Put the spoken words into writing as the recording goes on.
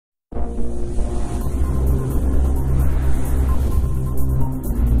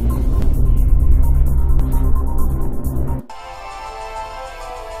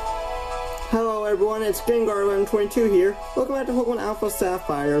Hello everyone, it's Gengar1122 here. Welcome back to Pokemon Alpha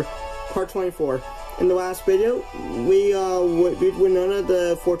Sapphire, Part 24. In the last video, we beat Winona,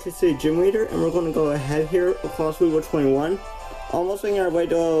 the Fortress City Gym Leader, and we're going to go ahead here across Route 21. Almost making our way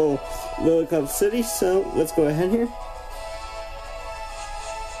to Lilycove City, so let's go ahead here.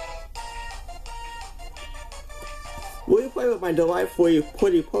 Will you play with my delightfully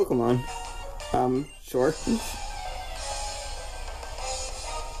pretty Pokemon? Sure.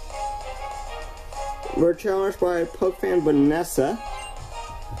 We're challenged by Pokefan Vanessa.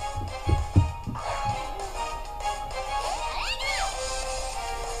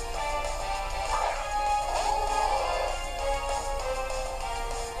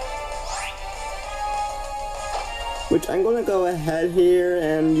 Which I'm going to go ahead here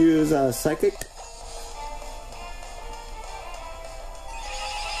and use Psychic.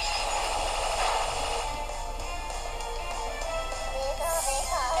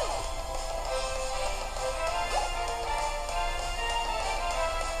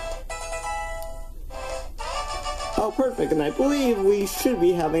 Oh, perfect, and I believe we should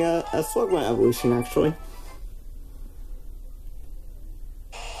be having a Slugma evolution, actually.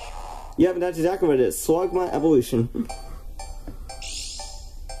 Yep, that's exactly what it is. Slugma evolution.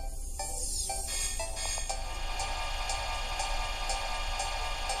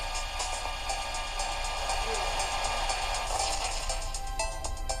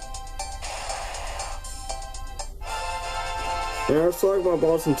 There are Slugma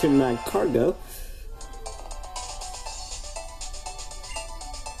balls into Magcargo.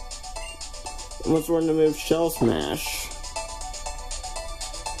 Let's run the move Shell Smash.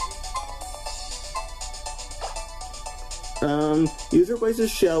 User places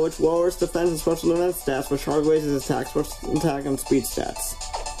Shell, which lowers defense and special defense stats, which hard raises attack, special attack, and speed stats.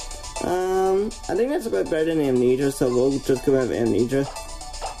 I think that's a bit better than Amnesia, so we'll just go with Amnesia.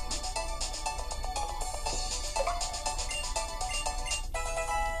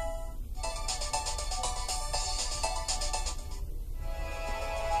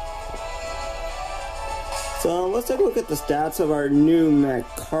 So let's take a look at the stats of our new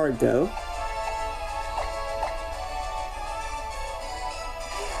Magcargo.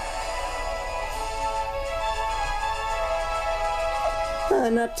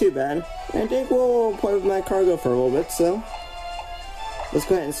 Not too bad. I think we'll play with Magcargo for a little bit, so let's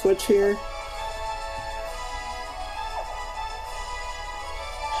go ahead and switch here.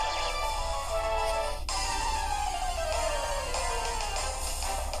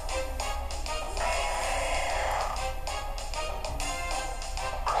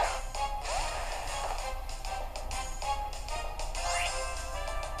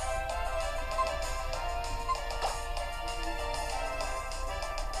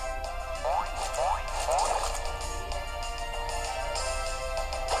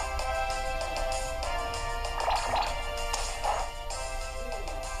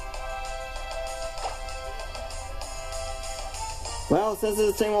 Well, since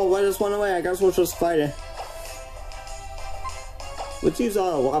this thing will let us run away, I guess we'll just fight it. Let's use a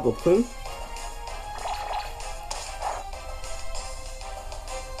Lava Plume.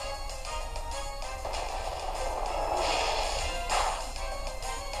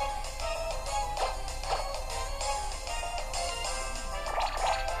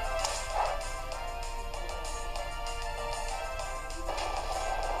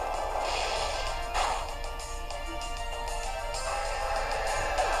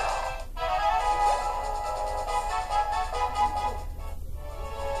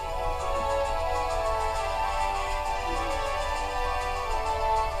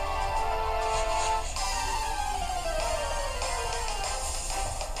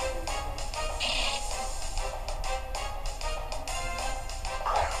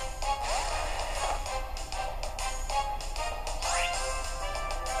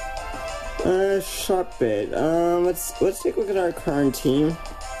 Sharp Bit. Let's take a look at our current team.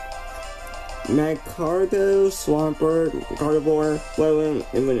 Magcargo, Swampert, Gardevoir, Lowland,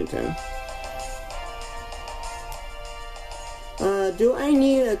 and Winnington. Do I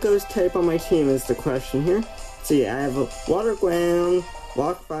need a ghost type on my team is the question here. So yeah, I have a Water Ground,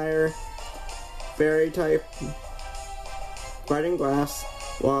 Rock Fire, Fairy type, Fighting Glass,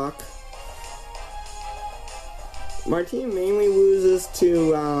 Rock. My team mainly loses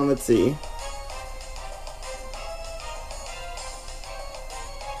to, let's see.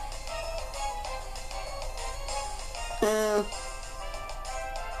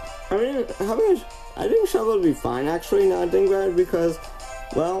 I think Shovel would be fine, actually, now I think about it, because,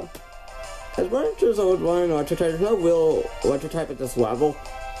 well, As much as I would want an electric type, there's no real electric type at this level.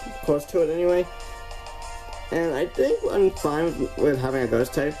 Close to it anyway. And I think I'm fine with having a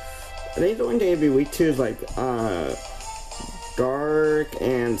ghost type. I think the only thing it'd be weak to is like, dark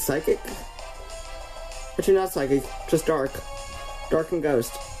and psychic. Actually, not psychic, just dark. Dark and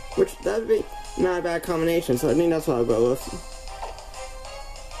ghost. Which, that would be not a bad combination, so I think that's what I'll go with.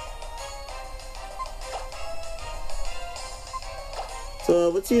 So,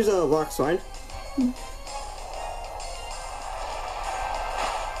 let's use a rock slide.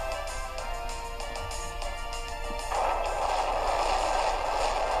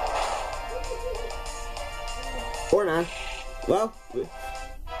 Or not. Well,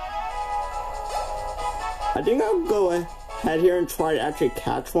 I think I'll go ahead here and try to actually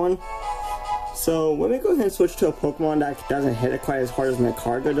catch one. So let me go ahead and switch to a Pokemon that doesn't hit it quite as hard as my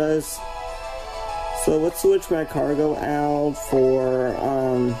Cargo does. So let's switch my Cargo out for,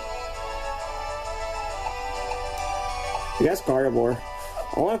 I guess Gardevoir.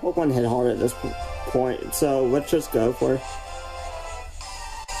 I want a Pokemon to hit hard at this point, so let's just go for it.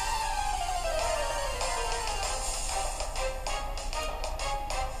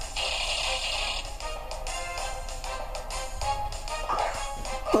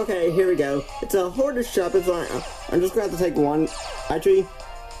 Okay, here we go. It's a harder shot, but I'm just gonna have to take one. Actually,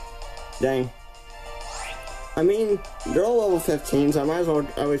 dang. I mean, they're all level 15, so I might as well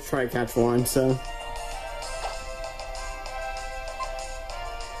always try to catch one, so.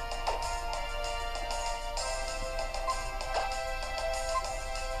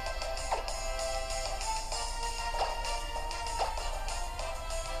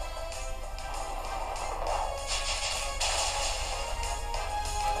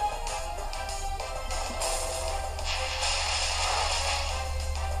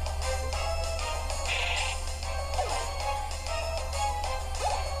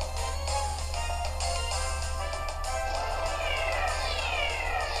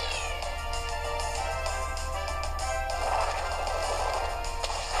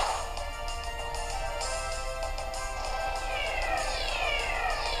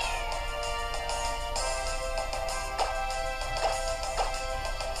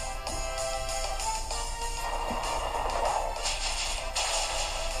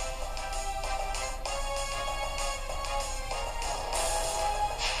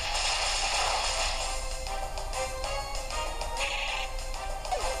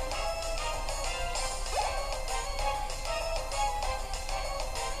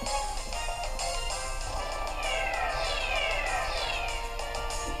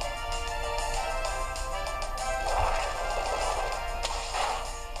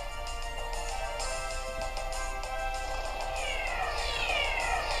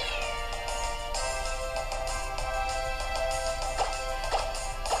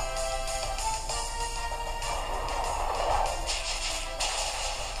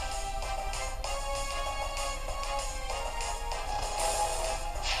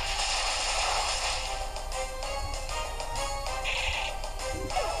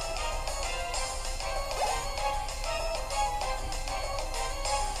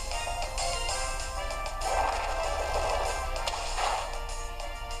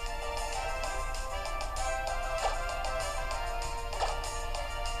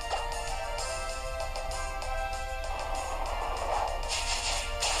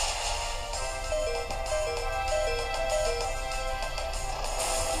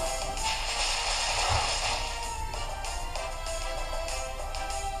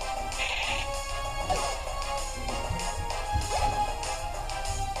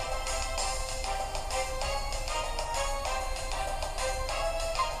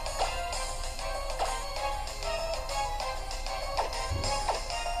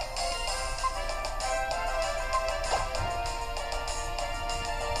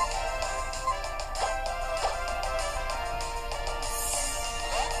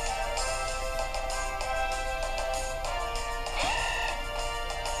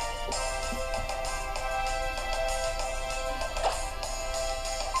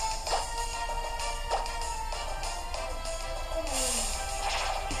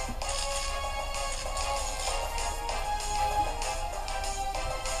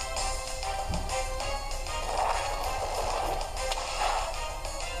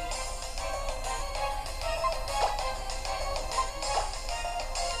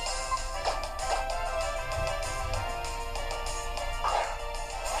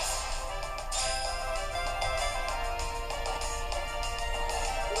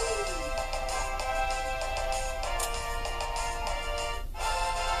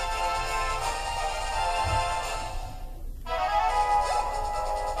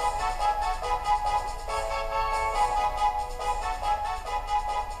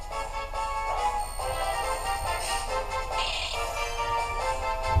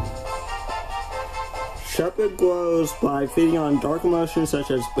 Sharpit glows by feeding on dark emotions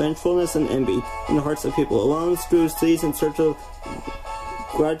such as vengefulness and envy in the hearts of people. Alone strews seeds in search of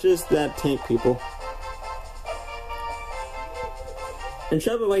grudges that taint people. And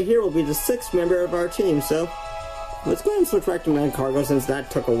Sharpit right here will be the 6th member of our team, so let's go ahead and switch back to main cargo since that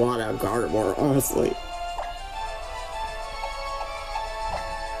took a lot out of Gardevoir, honestly.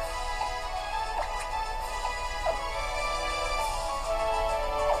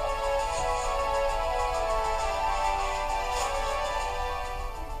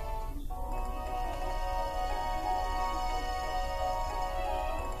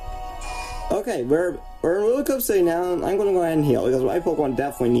 Okay, we're in Lilycove City now, and I'm going to go ahead and heal, because my Pokemon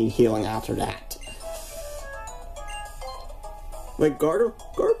definitely need healing after that. Like,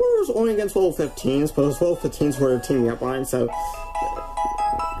 Gardevoir is only against level 15s, but those level 15s were teaming up on, so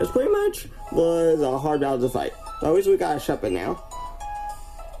this pretty much was a hard battle to fight. But at least we got a Sharpit now.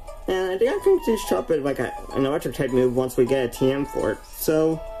 And I think I can teach Sharpit like an electric type move once we get a TM for it.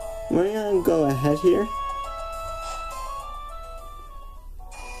 So, we're going to go ahead here.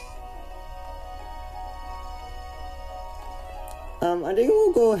 I think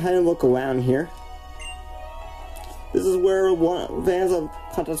we'll go ahead and look around here. This is where fans of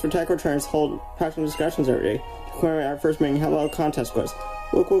Contest for Tech Returns hold passionate discussions every day. To commemorate our first meeting, how about a contest quiz?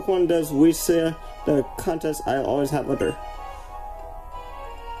 What quick one does we say the contest I always have with her?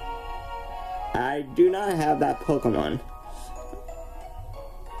 I do not have that Pokemon.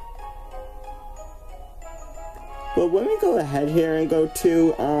 But when we go ahead here and go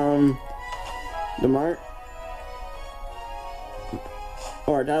to the mart.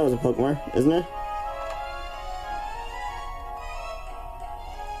 Or that was a Pokemon, isn't it?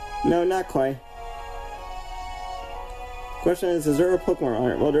 No, not quite. Question is there a Pokemon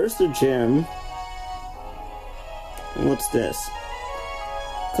on it? Well, there's the gym. And what's this?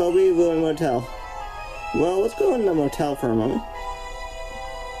 Kobe Lily Motel. Well, let's go in the motel for a moment.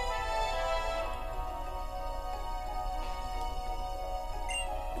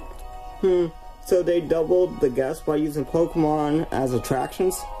 So they doubled the guests by using Pokemon as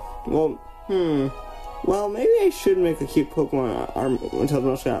attractions? Well, Well, maybe I should make a cute Pokemon until the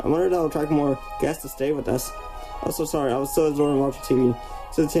most shot. I wonder if that'll attract more guests to stay with us. Also, sorry, I was so absorbed in watching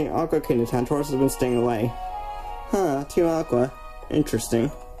TV. So Team Aqua came to town. Taurus has been staying away. Huh, Team Aqua.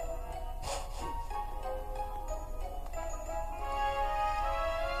 Interesting.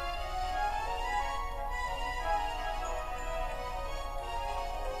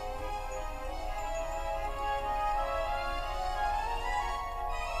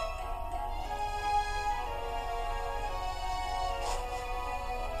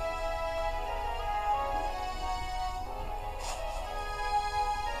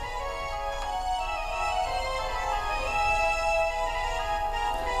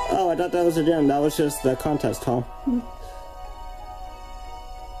 Oh, I thought that was a gym. That was just the contest hall.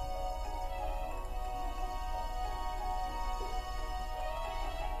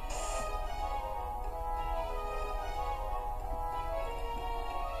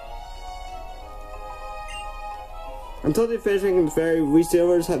 Until they finish making the ferry, we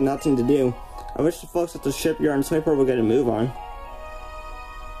sailors have nothing to do. I wish the folks at the shipyard and Swiper would get a move on.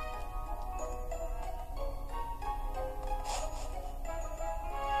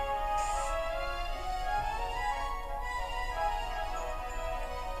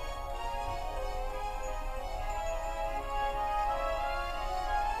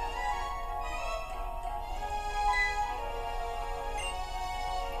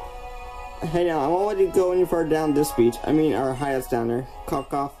 Hey now, I'm already going further down this beach. I mean, our highest down there. Cough,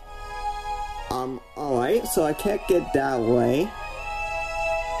 cough. Alright, so I can't get that way.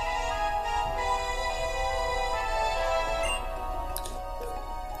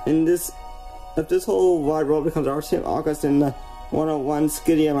 If this whole wide world becomes our St. August in the 101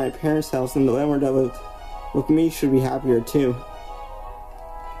 skiddy at my parents' house, then the landlord that with me should be happier too.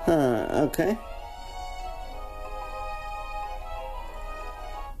 Huh, okay.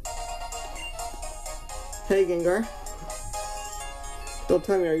 Hey, Gengar. Don't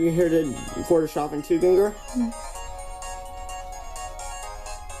tell me, are you here for the shopping too, Gengar?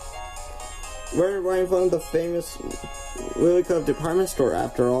 We're right in front of the famous Lilycove department store,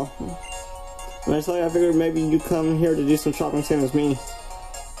 after all. When I saw you, I figured maybe you'd come here to do some shopping, same as me.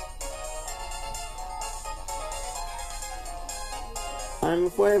 I'm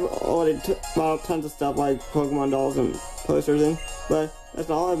afraid I've already bought tons of stuff like Pokemon dolls and posters in, but that's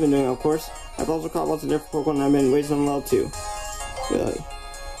not all I've been doing, of course. I've also caught lots of different Pokemon and I've been raising them well too. Really.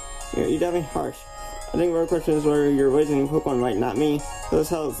 You're definitely harsh. I think the real question is whether you're raising Pokemon right, not me. What the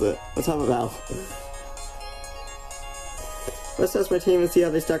hell is it? Let's have a battle. Let's test my team and see how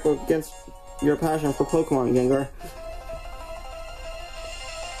they stack up against your passion for Pokemon, Gengar.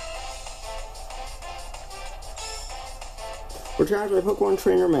 We're charged by Pokemon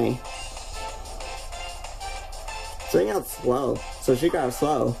Trainer May. Starting out slow, so she got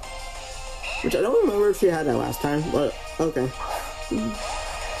slow. Which I don't remember if she had that last time, but okay.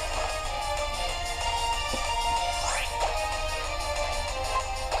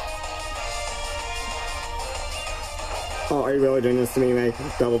 Oh, are you really doing this to me, May?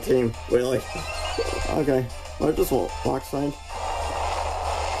 Double team? Really? Okay. Well, just walk slide.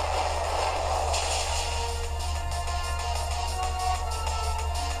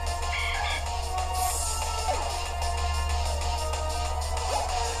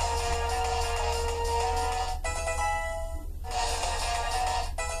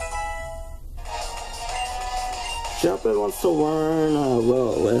 Shelby wants to learn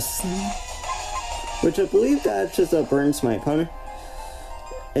Lilith, which I believe that just burns my opponent.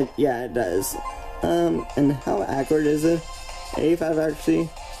 Yeah, it does. And how accurate is it? 85 actually.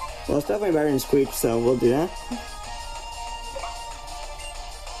 Well, it's definitely better than Squeak, so we'll do that.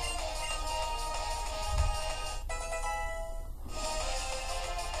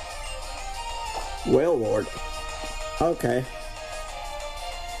 Whale Lord. Okay.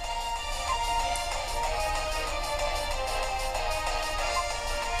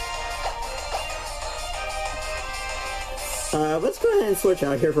 Let's go ahead and switch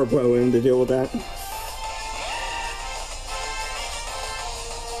out here for Blow-In to deal with that.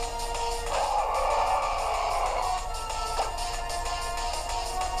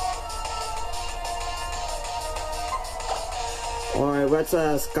 Alright,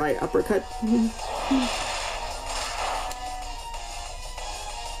 let's Sky Uppercut.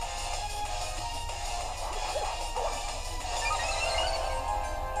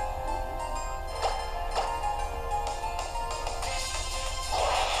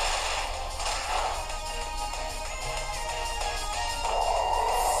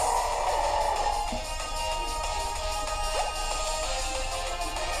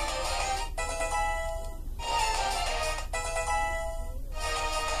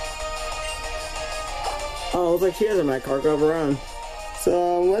 Oh, looks like she has a Mech Cargo of her own.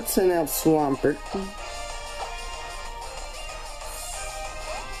 So let's send out Swampert.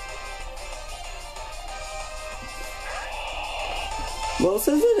 Well,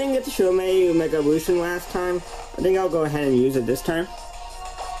 since I didn't get to show my Mega Evolution last time, I think I'll go ahead and use it this time.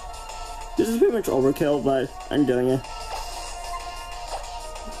 This is pretty much overkill, but I'm doing it.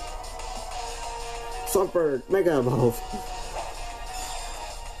 Swampert, Mega Evolve.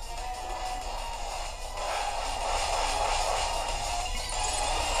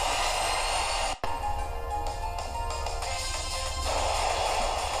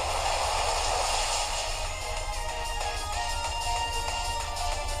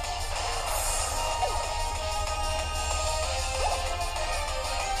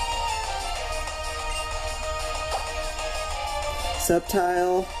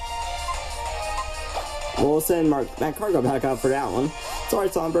 Reptile. We'll send that Cargo back out for that one. Sorry,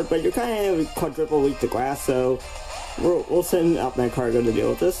 Swampert, but you're kind of quadruple weak to grass, so we'll send out that Cargo to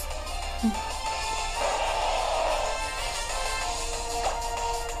deal with this.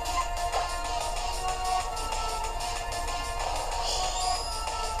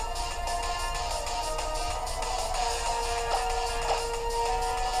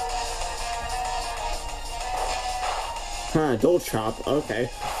 Huh, Dual Chop, okay.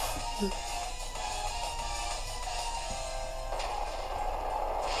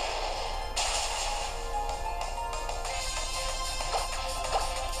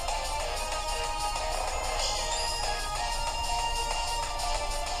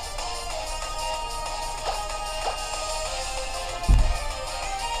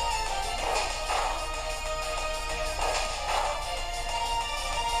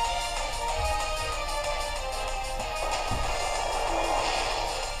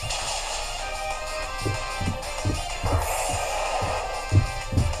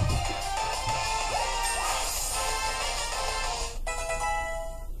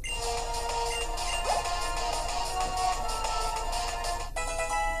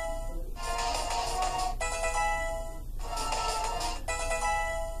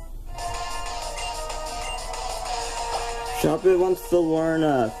 Shelby wants to learn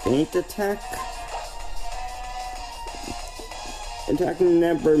a Feint Attack. Attack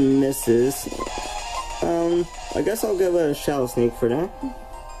never misses. I guess I'll give it a Shadow Sneak for that.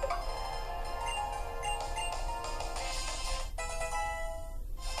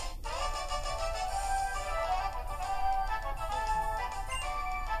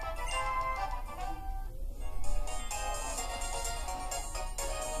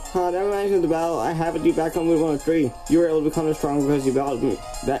 That reminds me of the battle I had with you back on Route 103. You were able to become as strong because you battled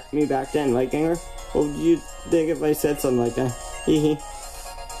me back then, right, Ganger? What would you think if I said something like that? Hee.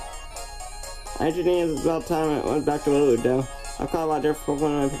 I actually think it's about time I went back to Lilycove, though. I've caught a lot of different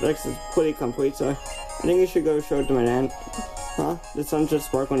Pokemon and my prediction is pretty complete, so I think you should go show it to my dad. Huh? The sun just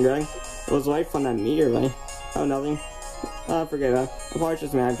sparkling gray? It was light from that meteor, right? Oh, nothing. Forget that. I'm probably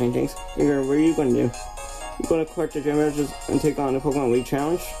just imagining things. Ganger, what are you going to do? You going to collect the gym badges and take on the Pokemon League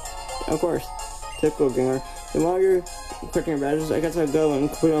Challenge? Of course. Typical Ganger. Then while you're collecting your badges, I guess I'll go and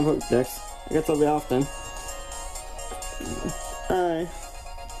complete my Pokedex. I guess I'll be off then.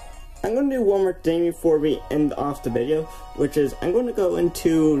 I'm going to do one more thing before we end off the video, which is I'm going to go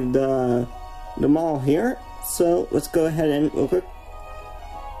into the mall here. So let's go ahead and real quick.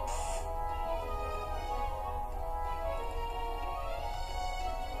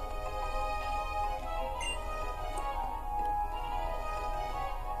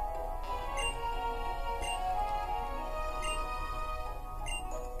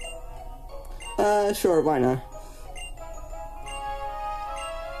 Sure, why not?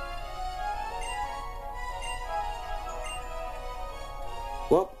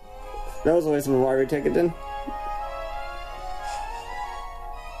 Well, that was a waste of a lottery ticket then.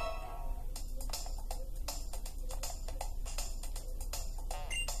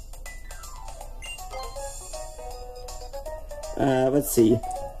 Let's see.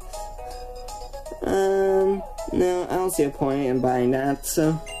 No, I don't see a point in buying that,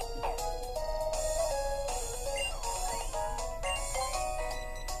 so.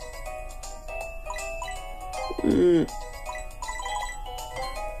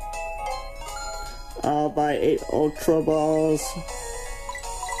 I'll buy 8 Ultra Balls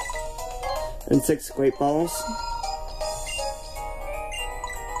and 6 Great Balls.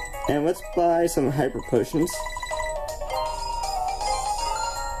 And let's buy some Hyper Potions.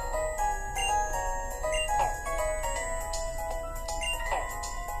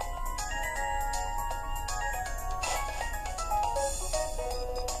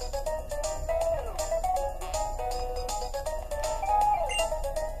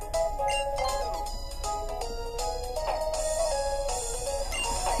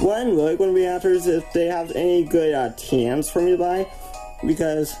 What I'm really going to be after is if they have any good TMs for me to buy,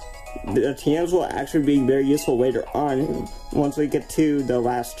 because the TMs will actually be very useful later on once we get to the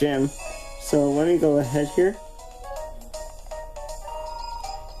last gym. So let me go ahead here.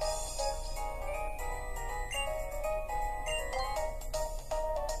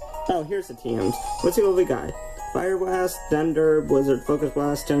 Oh, here's the TMs. Let's see what we got. Fire Blast, Thunder, Blizzard, Focus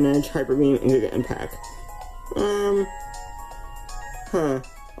Blast, Stone Edge, Hyper Beam, and Giga Impact.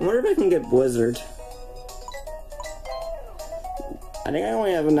 I wonder if I can get Blizzard. I think I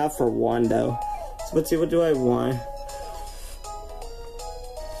only have enough for one, though. So let's see, what do I want?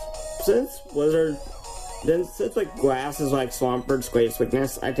 Since Blizzard, then since like Grass is like Swampbird's greatest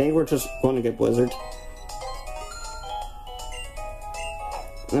weakness, I think we're just going to get Blizzard.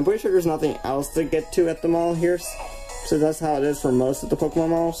 And I'm pretty sure there's nothing else to get to at the mall here, so that's how it is for most of the Pokemon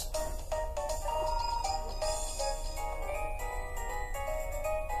malls.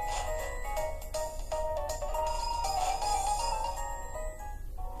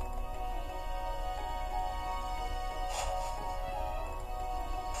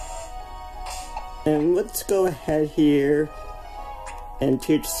 And let's go ahead here and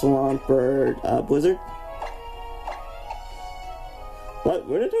teach Swampbird Blizzard. What?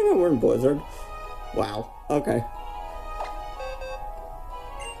 We're not doing a word Blizzard? Wow. Okay.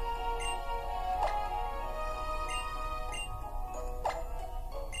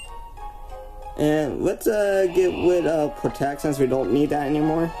 And let's get rid of Protect since we don't need that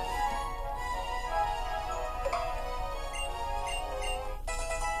anymore.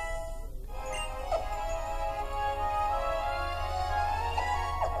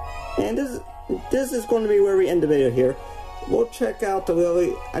 And this is going to be where we end the video here. We'll check out the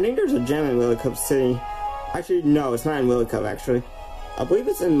Lily. I think there's a gem in Lilycove City. Actually, no, it's not in Lilycove, actually. I believe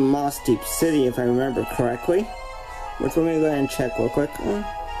it's in Moss Deep City, if I remember correctly. Which we're going to go ahead and check real quick.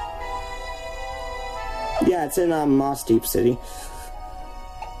 Yeah, it's in Moss Deep City.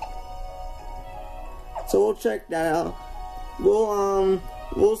 So we'll check that out.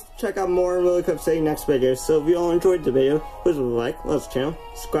 We'll check out more in Lilycove City next video. So if you all enjoyed the video, please leave a like, love the channel,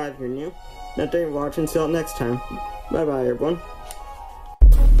 subscribe if you're new. And thank you for watching. See you all next time. Bye bye, everyone.